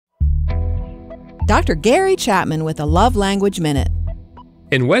Dr. Gary Chapman with a Love Language Minute.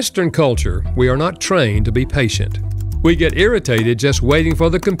 In Western culture, we are not trained to be patient. We get irritated just waiting for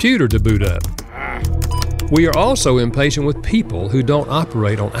the computer to boot up. We are also impatient with people who don't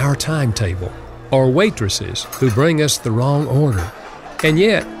operate on our timetable, or waitresses who bring us the wrong order. And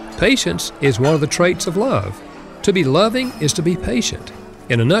yet, patience is one of the traits of love. To be loving is to be patient.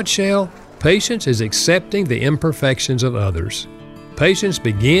 In a nutshell, patience is accepting the imperfections of others. Patience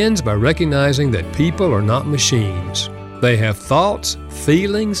begins by recognizing that people are not machines. They have thoughts,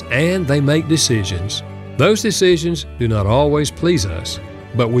 feelings, and they make decisions. Those decisions do not always please us,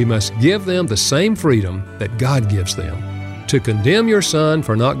 but we must give them the same freedom that God gives them. To condemn your son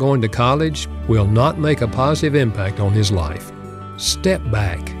for not going to college will not make a positive impact on his life. Step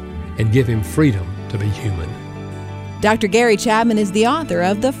back and give him freedom to be human. Dr. Gary Chapman is the author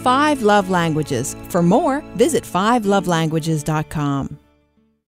of The 5 Love Languages. For more, visit 5lovelanguages.com.